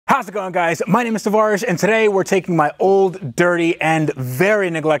How's it going, guys? My name is Tavarish, and today we're taking my old, dirty, and very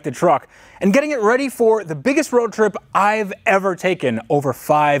neglected truck and getting it ready for the biggest road trip I've ever taken, over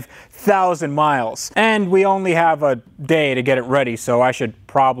 5,000 miles. And we only have a day to get it ready, so I should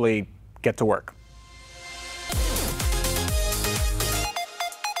probably get to work.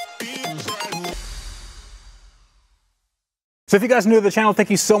 So if you guys are new to the channel, thank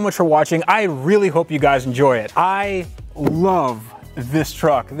you so much for watching. I really hope you guys enjoy it. I love this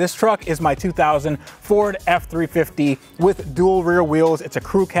truck. This truck is my 2000 Ford F350 with dual rear wheels. It's a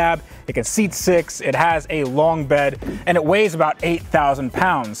crew cab. It can seat 6. It has a long bed, and it weighs about 8,000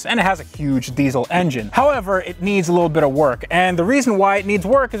 pounds, and it has a huge diesel engine. However, it needs a little bit of work, and the reason why it needs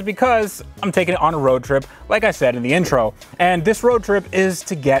work is because I'm taking it on a road trip, like I said in the intro, and this road trip is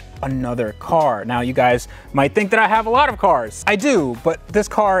to get another car. Now, you guys might think that I have a lot of cars. I do, but this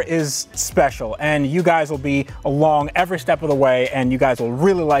car is special, and you guys will be along every step of the way, and you guys will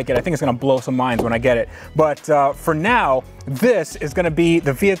really like it. I think it's gonna blow some minds when I get it. But for now, this is gonna be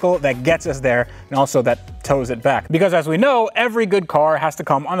the vehicle that gets us there and also that tows it back. Because as we know, every good car has to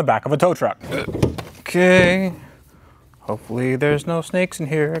come on the back of a tow truck. Okay. Hopefully there's no snakes in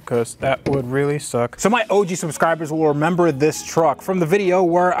here, because that would really suck. So my OG subscribers will remember this truck from the video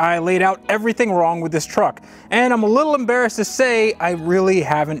where I laid out everything wrong with this truck. And I'm a little embarrassed to say I really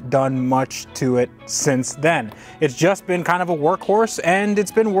haven't done much to it since then. It's just been kind of a workhorse, and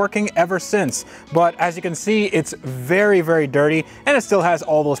it's been working ever since. But as you can see, it's very, very dirty, and it still has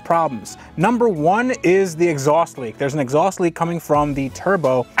all those problems. Number one is the exhaust leak. There's an exhaust leak coming from the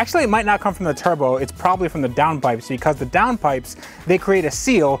turbo. Actually, it might not come from the turbo. It's probably from the downpipes, because the downpipes, they create a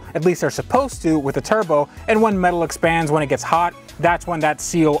seal, at least they're supposed to, with the turbo, and when metal expands, when it gets hot, that's when that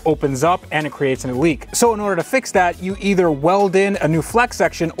seal opens up and it creates a leak. So in order to fix that, you either weld in a new flex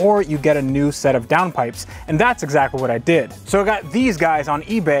section or you get a new set of downpipes, and that's exactly what I did. So I got these guys on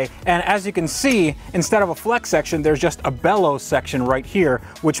eBay, and as you can see, instead of a flex section, there's just a bellows section right here,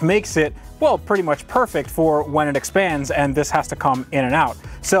 which makes it, well, pretty much perfect for when it expands and this has to come in and out.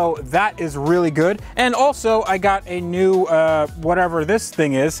 So that is really good. And also I got a new, whatever this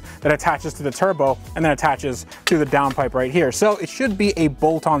thing is, that attaches to the turbo and then attaches to the downpipe right here. So it should be a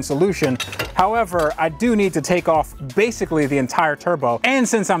bolt-on solution. However, I do need to take off basically the entire turbo. And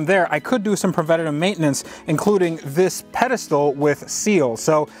since I'm there, I could do some preventative maintenance, including this pedestal with seals.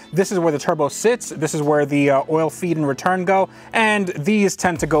 So this is where the turbo sits. This is where the oil feed and return go. And these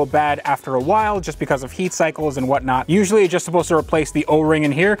tend to go bad after a while just because of heat cycles and whatnot. Usually it's just supposed to replace the O-ring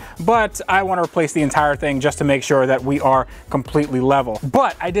in here, but I want to replace the entire thing just to make sure that we are completely level.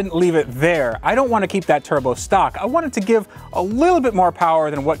 But I didn't leave it there. I don't want to keep that turbo stock. I wanted to give a little bit more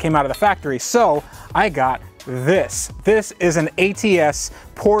power than what came out of the factory, so I got this. This is an ATS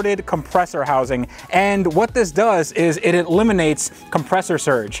ported compressor housing, and what this does is it eliminates compressor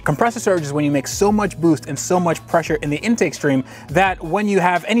surge. Compressor surge is when you make so much boost and so much pressure in the intake stream that when you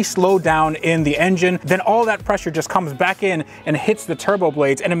have any slowdown in the engine, then all that pressure just comes back in and hits the turbo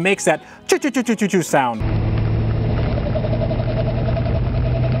blades, and it makes that choo-choo-choo-choo-choo sound.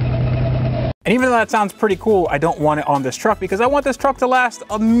 And even though that sounds pretty cool, I don't want it on this truck because I want this truck to last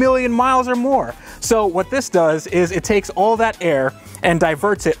 1,000,000 miles or more. So what this does is it takes all that air and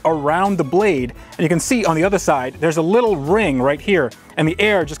diverts it around the blade. And you can see on the other side, there's a little ring right here, and the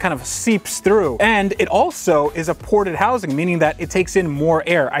air just kind of seeps through. And it also is a ported housing, meaning that it takes in more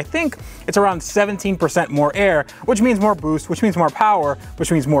air. I think it's around 17% more air, which means more boost, which means more power,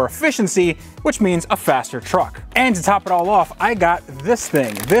 which means more efficiency, which means a faster truck. And to top it all off, I got this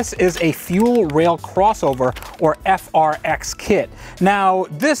thing. This is a fuel rail crossover, or FRX kit. Now,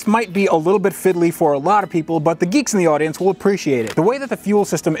 this might be a little bit fiddly for a lot of people, but the geeks in the audience will appreciate it. The way that the fuel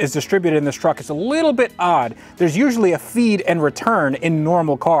system is distributed in this truck is a little bit odd. There's usually a feed and return in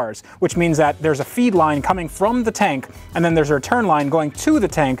normal cars, which means that there's a feed line coming from the tank, and then there's a return line going to the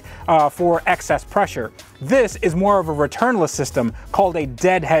tank for excess pressure. This is more of a returnless system called a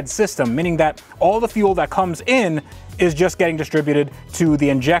deadhead system, meaning that all the fuel that comes in is just getting distributed to the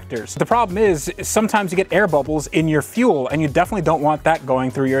injectors. The problem is sometimes you get air bubbles in your fuel, and you definitely don't want that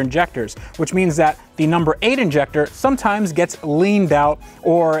going through your injectors, which means that the number 8 injector sometimes gets leaned out,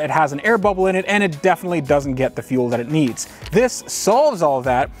 or it has an air bubble in it, and it definitely doesn't get the fuel that it needs. This solves all of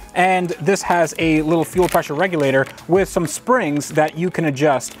that, and this has a little fuel pressure regulator with some springs that you can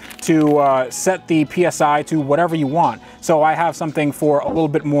adjust to set the PSI to whatever you want. So I have something for a little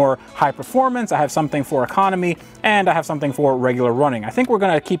bit more high performance, I have something for economy, and I have something for regular running. I think we're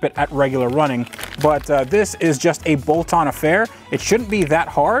gonna keep it at regular running, but this is just a bolt-on affair. It shouldn't be that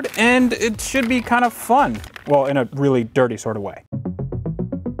hard, and it should be kind of fun. Well, in a really dirty sort of way.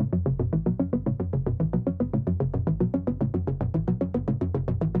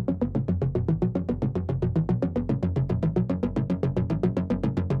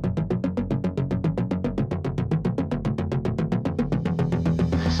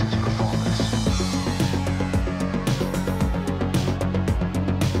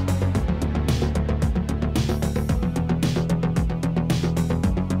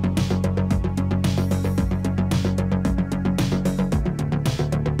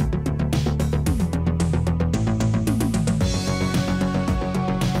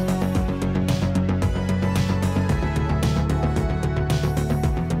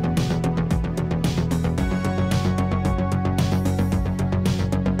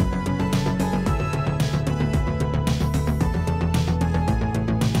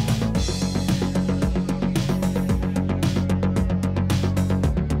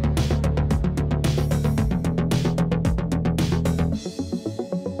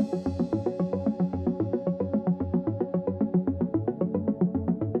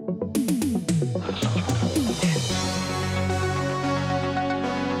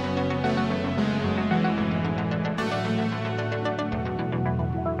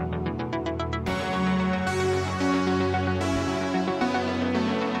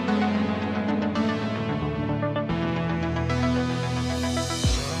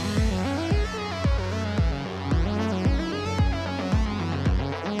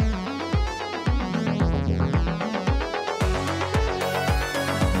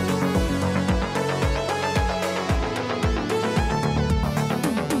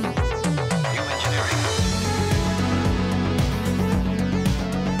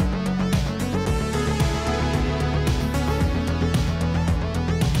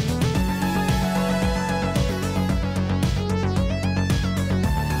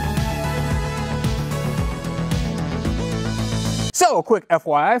 So, a quick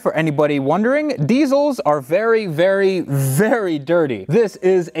FYI for anybody wondering, diesels are very, very, very dirty. This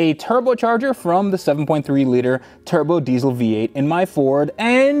is a turbocharger from the 7.3 liter turbo diesel V8 in my Ford,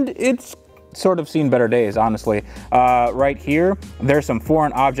 and it's sort of seen better days, honestly. Right here, there's some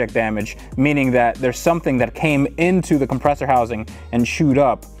foreign object damage, meaning that there's something that came into the compressor housing and chewed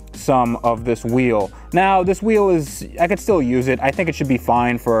up some of this wheel. Now, this wheel is, I could still use it. I think it should be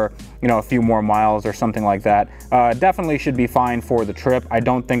fine for, you know, a few more miles or something like that. Definitely should be fine for the trip. I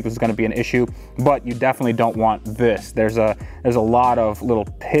don't think this is going to be an issue, but you definitely don't want this. There's a lot of little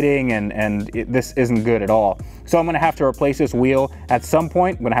pitting and this isn't good at all. So I'm going to have to replace this wheel at some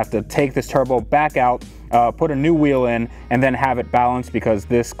point. I'm going to have to take this turbo back out, put a new wheel in, and then have it balanced, because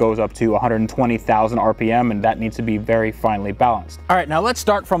this goes up to 120,000 RPM and that needs to be very finely balanced. All right, now let's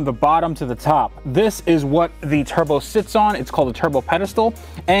start from the bottom to the top. This is what the turbo sits on. It's called a turbo pedestal,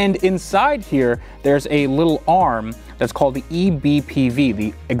 and inside here there's a little arm that's called the EBPV,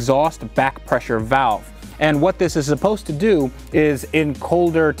 the exhaust back pressure valve. And what this is supposed to do is, in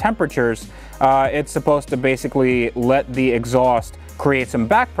colder temperatures, it's supposed to basically let the exhaust create some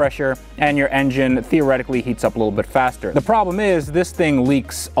back pressure and your engine theoretically heats up a little bit faster. The problem is this thing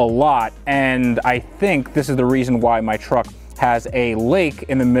leaks a lot, and I think this is the reason why my truck has a lake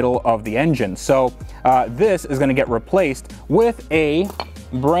in the middle of the engine. So this is going to get replaced with a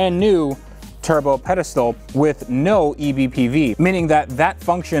brand new turbo pedestal with no EBPV, meaning that that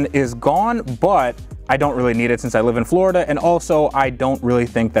function is gone, but I don't really need it since I live in Florida, and also I don't really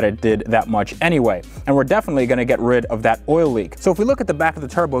think that it did that much anyway. And we're definitely going to get rid of that oil leak. So if we look at the back of the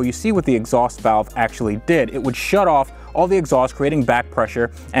turbo, you see what the exhaust valve actually did. It would shut off all the exhaust, creating back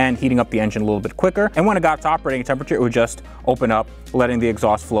pressure and heating up the engine a little bit quicker. And when it got to operating temperature, it would just open up, letting the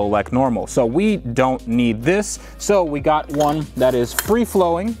exhaust flow like normal. So we don't need this. So we got one that is free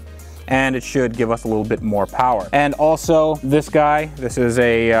flowing, and it should give us a little bit more power. And also this guy, this is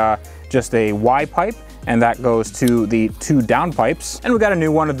a just a Y pipe, and that goes to the 2 downpipes, and we got a new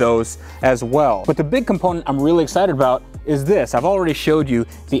one of those as well. But the big component I'm really excited about is this. I've already showed you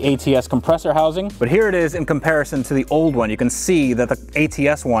the ATS compressor housing, but here it is in comparison to the old one. You can see that the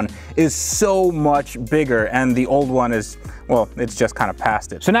ATS one is so much bigger, and the old one is, well, it's just kind of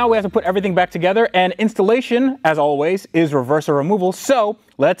past it. So now we have to put everything back together, and installation, as always, is reverser removal. So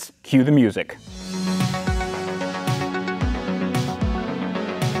let's cue the music.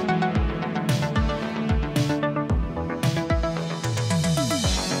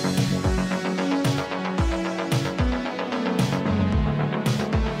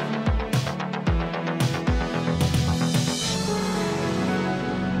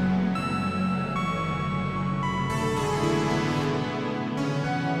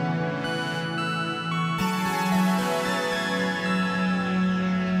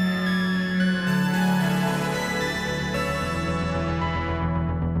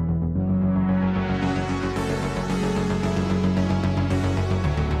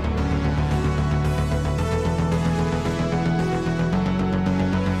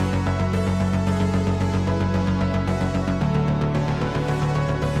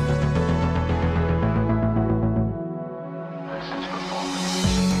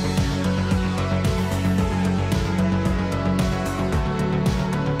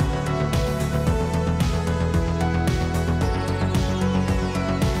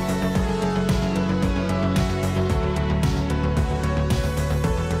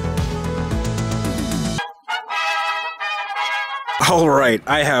 All right,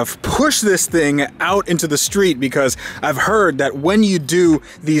 I have pushed this thing out into the street because I've heard that when you do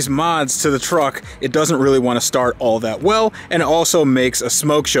these mods to the truck, it doesn't really want to start all that well, and it also makes a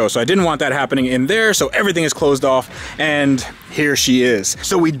smoke show. So I didn't want that happening in there, so everything is closed off, and here she is.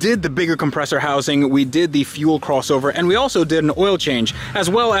 So we did the bigger compressor housing, we did the fuel crossover, and we also did an oil change, as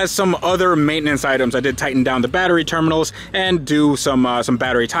well as some other maintenance items. I did tighten down the battery terminals and do some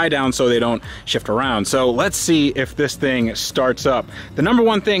battery tie down so they don't shift around. So let's see if this thing starts up. The number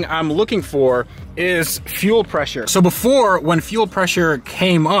one thing I'm looking for is fuel pressure. So before, when fuel pressure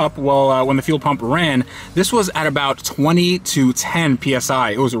came up, well, when the fuel pump ran, this was at about 20 to 10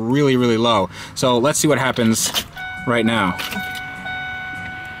 PSI. It was really, really low. So let's see what happens right now.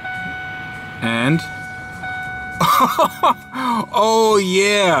 And oh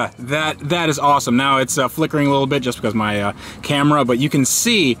yeah, that is awesome. Now it's flickering a little bit just because my camera, but you can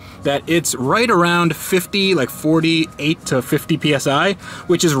see that it's right around 50, like 48 to 50 PSI,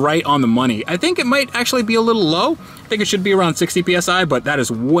 which is right on the money. I think it might actually be a little low. I think it should be around 60 PSI, but that is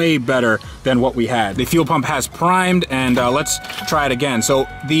way better than what we had. The fuel pump has primed, and let's try it again. So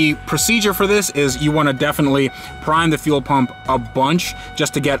the procedure for this is you want to definitely prime the fuel pump a bunch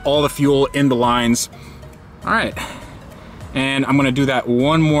just to get all the fuel in the lines. All right, and I'm gonna do that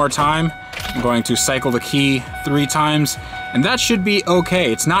one more time. I'm going to cycle the key 3 times, and that should be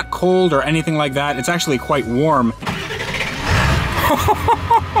okay. It's not cold or anything like that. It's actually quite warm.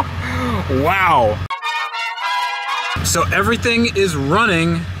 Wow. So everything is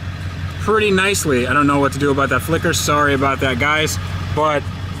running pretty nicely. I don't know what to do about that flicker. Sorry about that, guys. But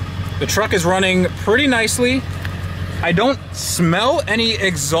the truck is running pretty nicely. I don't smell any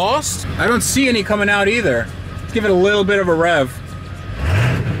exhaust. I don't see any coming out either. Let's give it a little bit of a rev.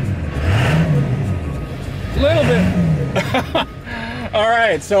 Little bit. All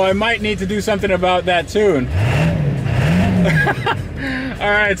right, so I might need to do something about that tune. All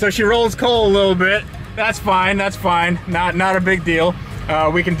right, so she rolls coal a little bit. That's fine, that's fine. Not a big deal.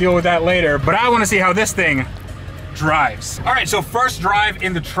 We can deal with that later, but I want to see how this thing drives. All right, so first drive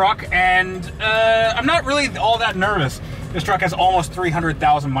in the truck, and I'm not really all that nervous. This truck has almost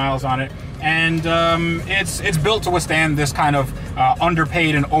 300,000 miles on it, and it's built to withstand this kind of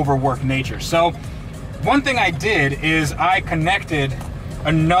underpaid and overworked nature. So one thing I did is I connected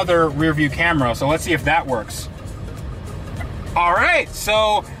another rear view camera, so let's see if that works. All right,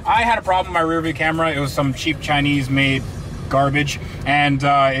 so I had a problem with my rear view camera. It was some cheap Chinese made garbage, and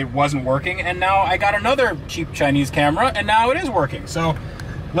it wasn't working, and now I got another cheap Chinese camera, and now it is working. So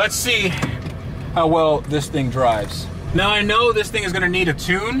let's see how well this thing drives. Now I know this thing is gonna need a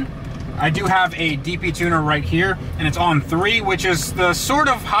tune. I do have a DP tuner right here, and it's on 3, which is the sort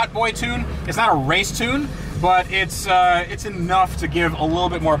of hot boy tune. It's not a race tune, but it's enough to give a little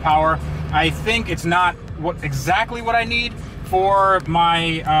bit more power. I think it's not exactly what I need for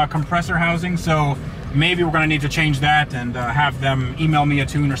my compressor housing, so maybe we're gonna need to change that and have them email me a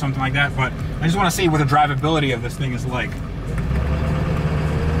tune or something like that, but I just wanna see what the drivability of this thing is like.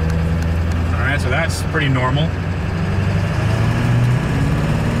 All right, so that's pretty normal.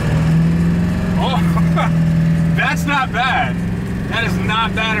 Oh, that's not bad. That is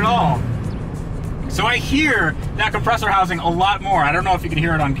not bad at all. So I hear that compressor housing a lot more. I don't know if you can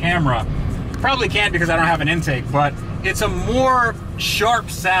hear it on camera. Probably can't because I don't have an intake, but it's a more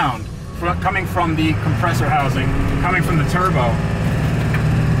sharp sound coming from the compressor housing, coming from the turbo.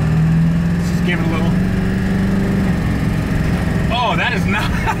 Let's just give it a little. Oh, that is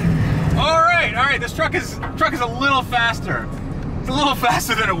not. All right. This truck is a little faster. It's a little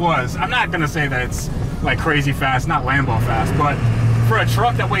faster than it was. I'm not gonna say that it's like crazy fast, not Lambo fast, but for a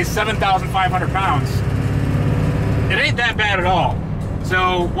truck that weighs 7,500 pounds, it ain't that bad at all.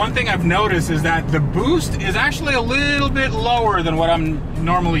 So one thing I've noticed is that the boost is actually a little bit lower than what I'm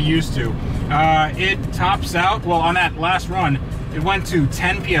normally used to. It tops out, well, on that last run, it went to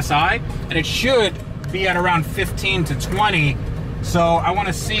 10 PSI, and it should be at around 15 to 20. So I want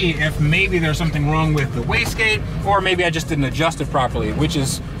to see if maybe there's something wrong with the wastegate, or maybe I just didn't adjust it properly, which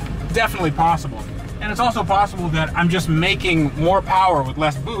is definitely possible. And it's also possible that I'm just making more power with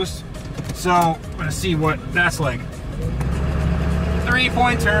less boost. So I'm going to see what that's like.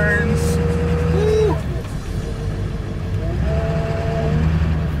 3-point turns. Woo.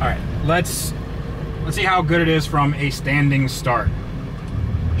 All right, let's see how good it is from a standing start.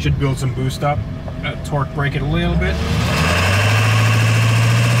 Should build some boost up. Torque brake it a little bit.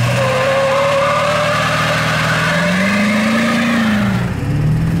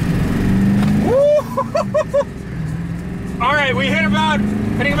 All right, we hitting about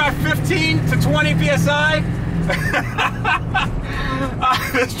 15 to 20 PSI.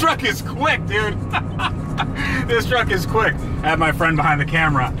 This truck is quick, dude. This truck is quick. I have my friend behind the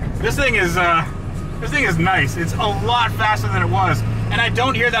camera. This thing is nice. It's a lot faster than it was, and I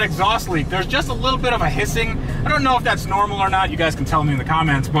don't hear that exhaust leak. There's just a little bit of a hissing. I don't know if that's normal or not. You guys can tell me in the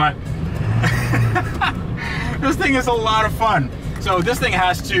comments, but this thing is a lot of fun. So this thing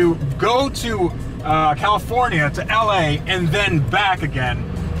has to go to California to LA and then back again.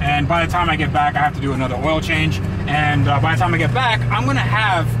 And by the time I get back, I have to do another oil change. And by the time I get back, I'm gonna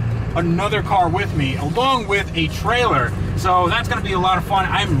have another car with me along with a trailer. So that's gonna be a lot of fun.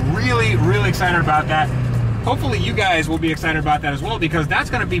 I'm really, really excited about that. Hopefully you guys will be excited about that as well, because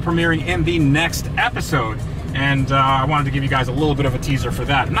that's gonna be premiering in the next episode. And I wanted to give you guys a little bit of a teaser for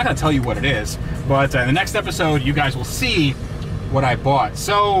that. I'm not gonna tell you what it is, but in the next episode, you guys will see what I bought.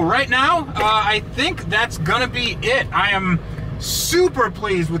 So right now, I think that's gonna be it. I am super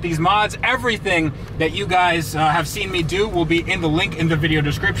pleased with these mods. Everything that you guys have seen me do will be in the link in the video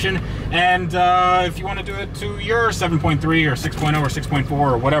description. And if you want to do it to your 7.3 or 6.0 or 6.4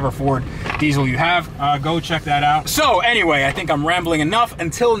 or whatever Ford diesel you have, go check that out. So anyway, I think I'm rambling enough.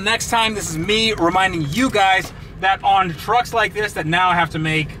 Until next time, this is me reminding you guys that on trucks like this that now have to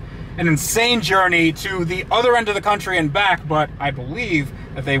make an insane journey to the other end of the country and back, but I believe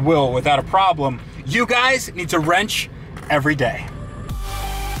that they will without a problem, you guys need to wrench every day.